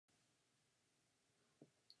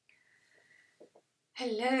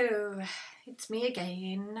Hello, it's me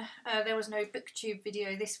again. There was no booktube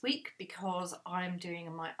video this week because I'm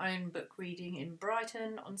doing my own book reading in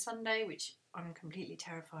Brighton on Sunday, which I'm completely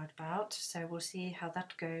terrified about, so we'll see how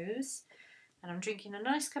that goes. And I'm drinking a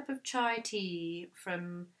nice cup of chai tea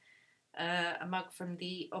from a mug from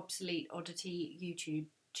the Obsolete Oddity YouTube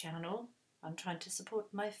channel. I'm trying to support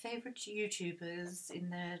my favourite YouTubers in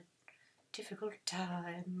their difficult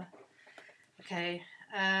time. Okay,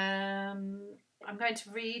 I'm going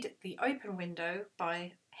to read The Open Window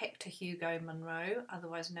by Hector Hugo Munro,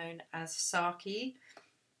 otherwise known as Saki.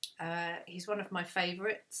 He's one of my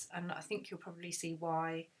favourites, and I think you'll probably see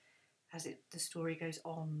why as the story goes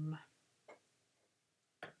on.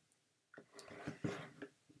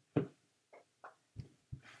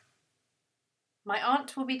 My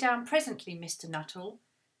aunt will be down presently, Mr. Nuttall,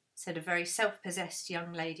 said a very self-possessed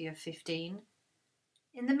young lady of 15.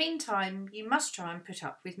 In the meantime, you must try and put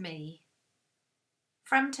up with me.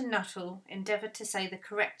 Frampton Nuttall endeavoured to say the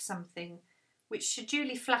correct something which should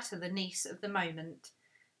duly flatter the niece of the moment,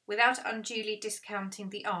 without unduly discounting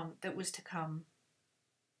the aunt that was to come.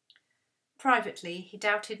 Privately, he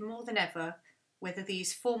doubted more than ever whether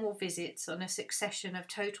these formal visits on a succession of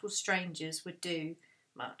total strangers would do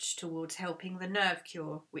much towards helping the nerve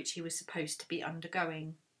cure which he was supposed to be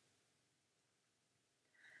undergoing.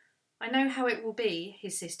 I know how it will be,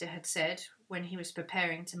 his sister had said, when he was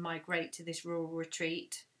preparing to migrate to this rural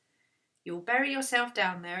retreat. You'll bury yourself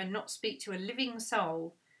down there and not speak to a living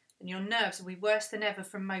soul, and your nerves will be worse than ever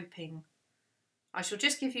from moping. I shall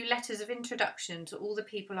just give you letters of introduction to all the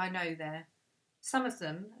people I know there. Some of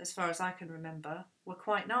them, as far as I can remember, were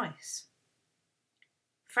quite nice.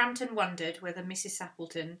 Frampton wondered whether Mrs.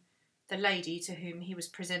 Sappleton, the lady to whom he was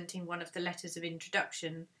presenting one of the letters of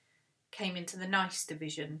introduction, came into the nice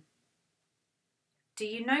division. Do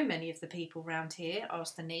you know many of the people round here?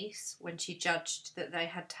 Asked the niece, when she judged that they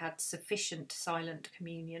had had sufficient silent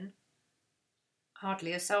communion.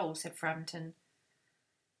 Hardly a soul, said Frampton.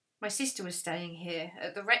 My sister was staying here,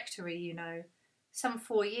 at the rectory, you know, some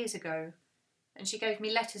 4 years ago, and she gave me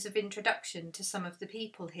letters of introduction to some of the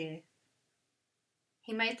people here.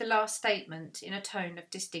 He made the last statement in a tone of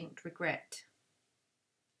distinct regret.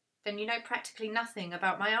 Then you know practically nothing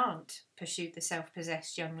about my aunt, pursued the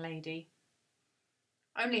self-possessed young lady.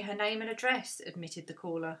 Only her name and address, admitted the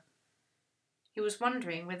caller. He was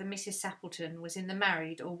wondering whether Mrs. Sappleton was in the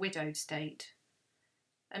married or widowed state.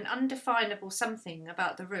 An undefinable something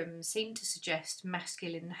about the room seemed to suggest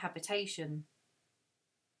masculine habitation.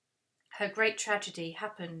 Her great tragedy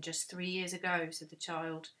happened just 3 years ago, said the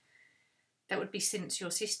child. That would be since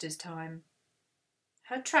your sister's time.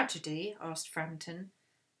 Her tragedy? Asked Frampton.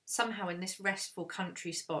 Somehow in this restful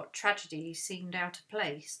country spot tragedy seemed out of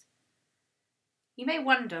place. You may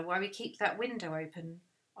wonder why we keep that window open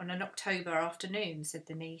on an October afternoon, said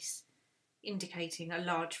the niece, indicating a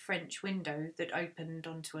large French window that opened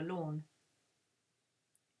onto a lawn.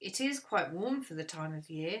 It is quite warm for the time of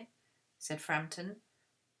year, said Frampton.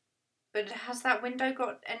 But has that window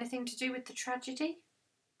got anything to do with the tragedy?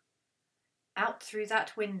 Out through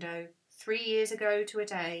that window, 3 years ago to a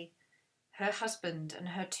day, her husband and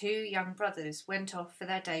her 2 young brothers went off for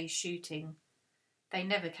their day's shooting. They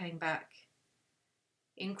never came back.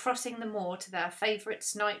 In crossing the moor to their favourite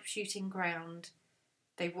snipe shooting ground,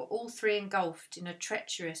 they were all 3 engulfed in a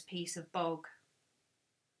treacherous piece of bog.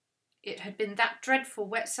 It had been that dreadful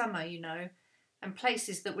wet summer, you know, and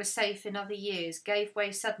places that were safe in other years gave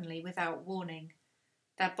way suddenly without warning.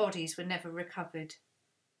 Their bodies were never recovered.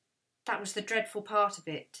 That was the dreadful part of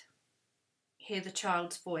it. Here the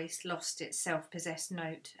child's voice lost its self-possessed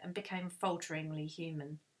note and became falteringly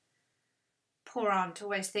human. Poor aunt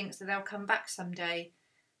always thinks that they'll come back some day,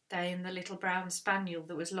 they and the little brown spaniel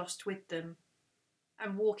that was lost with them,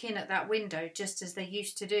 and walk in at that window just as they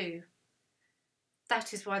used to do.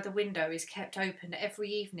 That is why the window is kept open every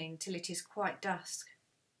evening till it is quite dusk.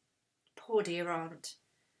 Poor dear aunt.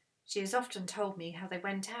 She has often told me how they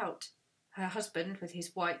went out, her husband with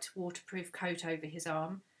his white waterproof coat over his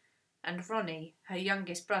arm, and Ronnie, her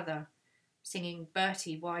youngest brother, singing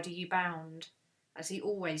Bertie, Why Do You Bound, as he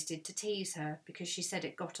always did to tease her because she said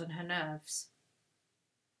it got on her nerves.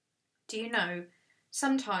 Do you know,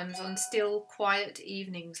 sometimes on still, quiet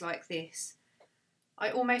evenings like this, I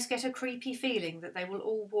almost get a creepy feeling that they will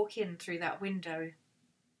all walk in through that window.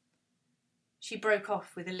 She broke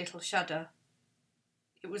off with a little shudder.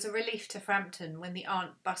 It was a relief to Frampton when the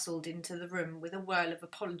aunt bustled into the room with a whirl of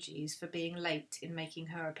apologies for being late in making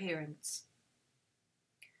her appearance.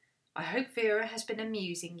 I hope Vera has been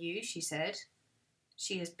amusing you, she said.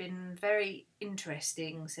 She has been very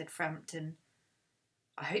interesting, said Frampton.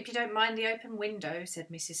 I hope you don't mind the open window, said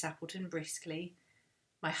Mrs. Sappleton briskly.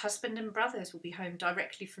 My husband and brothers will be home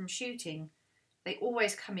directly from shooting. They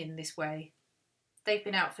always come in this way. They've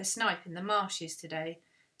been out for snipe in the marshes today,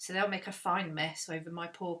 so they'll make a fine mess over my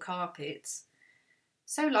poor carpets.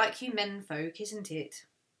 So like you menfolk, isn't it?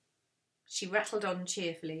 She rattled on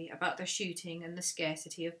cheerfully about the shooting and the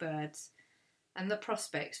scarcity of birds, and the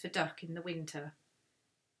prospects for duck in the winter.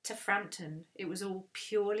 To Frampton, it was all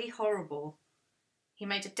purely horrible. He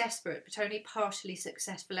made a desperate but only partially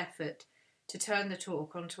successful effort to turn the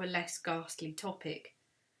talk onto a less ghastly topic.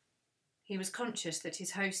 He was conscious that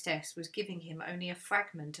his hostess was giving him only a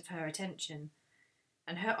fragment of her attention,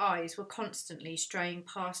 and her eyes were constantly straying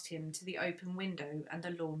past him to the open window and the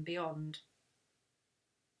lawn beyond.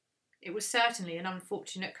 It was certainly an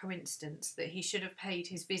unfortunate coincidence that he should have paid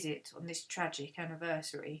his visit on this tragic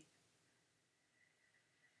anniversary.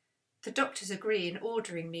 The doctors agree in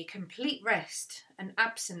ordering me complete rest, an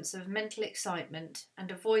absence of mental excitement, and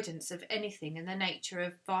avoidance of anything in the nature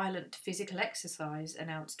of violent physical exercise,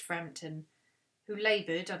 announced Frampton, who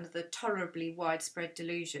laboured under the tolerably widespread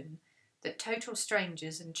delusion that total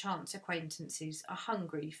strangers and chance acquaintances are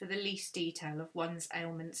hungry for the least detail of one's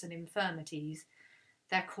ailments and infirmities,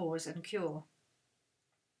 their cause and cure.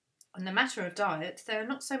 On the matter of diet, they are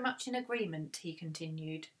not so much in agreement, he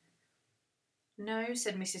continued. No,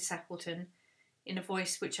 said Mrs. Sappleton, in a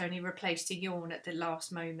voice which only replaced a yawn at the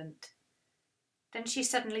last moment. Then she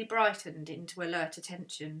suddenly brightened into alert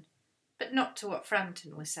attention, but not to what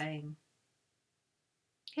Frampton was saying.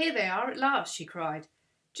 Here they are at last, she cried,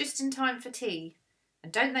 just in time for tea,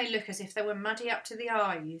 and don't they look as if they were muddy up to the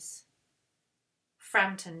eyes?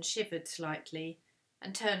 Frampton shivered slightly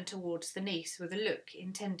and turned towards the niece with a look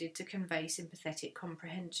intended to convey sympathetic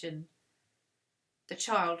comprehension. The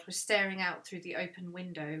child was staring out through the open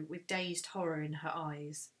window with dazed horror in her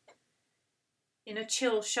eyes. In a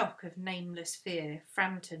chill shock of nameless fear,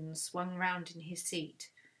 Frampton swung round in his seat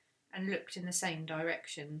and looked in the same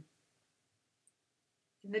direction.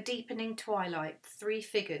 In the deepening twilight, 3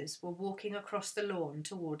 figures were walking across the lawn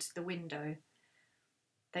towards the window.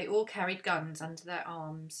 They all carried guns under their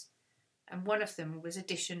arms, and one of them was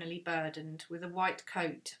additionally burdened with a white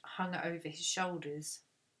coat hung over his shoulders.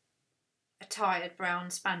 A tired brown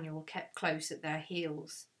spaniel kept close at their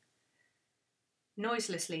heels.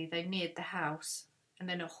 Noiselessly they neared the house, and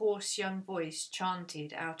then a hoarse young voice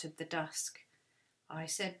chanted out of the dusk, "I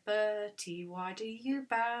said, Bertie, why do you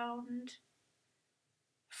bound?"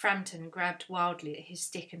 Frampton grabbed wildly at his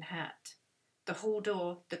stick and hat. The hall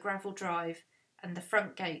door, the gravel drive, and the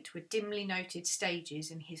front gate were dimly noted stages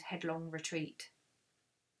in his headlong retreat.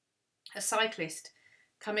 A cyclist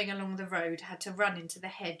coming along the road had to run into the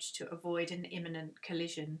hedge to avoid an imminent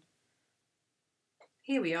collision.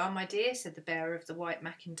 "Here we are, my dear," said the bearer of the white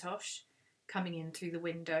mackintosh, coming in through the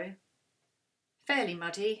window. "Fairly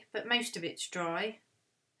muddy, but most of it's dry.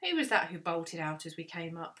 Who was that who bolted out as we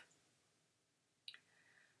came up?"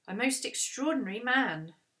 "A most extraordinary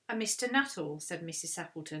man, a Mr. Nuttall," said Mrs.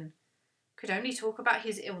 Sappleton. "Could only talk about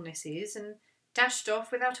his illnesses and dashed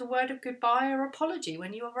off without a word of goodbye or apology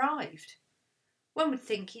when you arrived. One would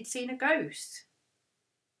think he'd seen a ghost."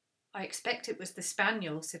 "I expect it was the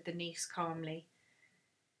spaniel," said the niece calmly.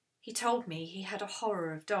 "He told me he had a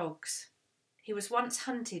horror of dogs. He was once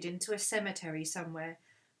hunted into a cemetery somewhere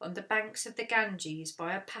on the banks of the Ganges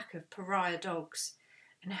by a pack of pariah dogs,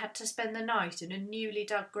 and had to spend the night in a newly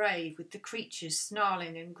dug grave with the creatures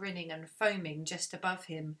snarling and grinning and foaming just above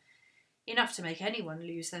him, enough to make anyone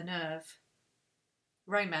lose their nerve.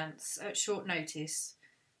 Romance at short notice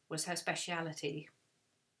was her speciality."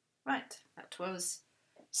 Right, that was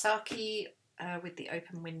Saki with The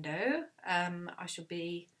Open Window. I shall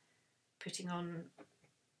be putting on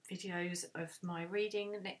videos of my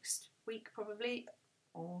reading next week probably,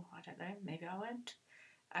 or I don't know, maybe I won't.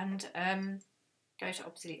 And go to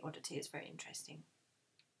Obsolete Oddity, it's very interesting.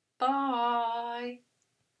 Bye!